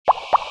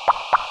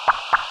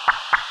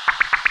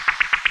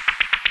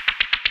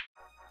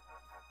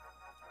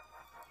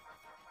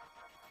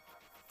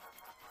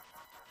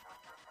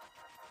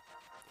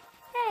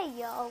Hey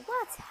y'all,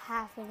 what's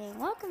happening?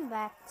 Welcome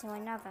back to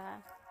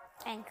another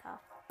Anchor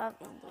of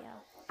India,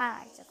 I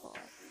like to call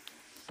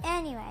it.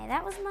 Anyway,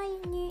 that was my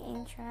new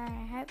intro.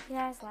 I hope you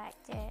guys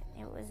liked it.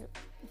 It was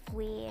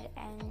weird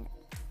and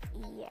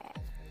yeah.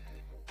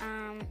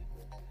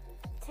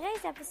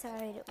 Today's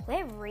episode,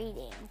 we're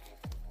reading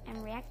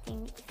and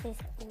reacting to this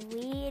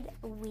weird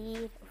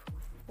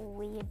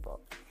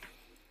book.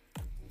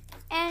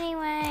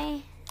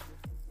 Anyway,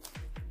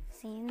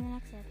 see you in the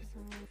next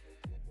episode.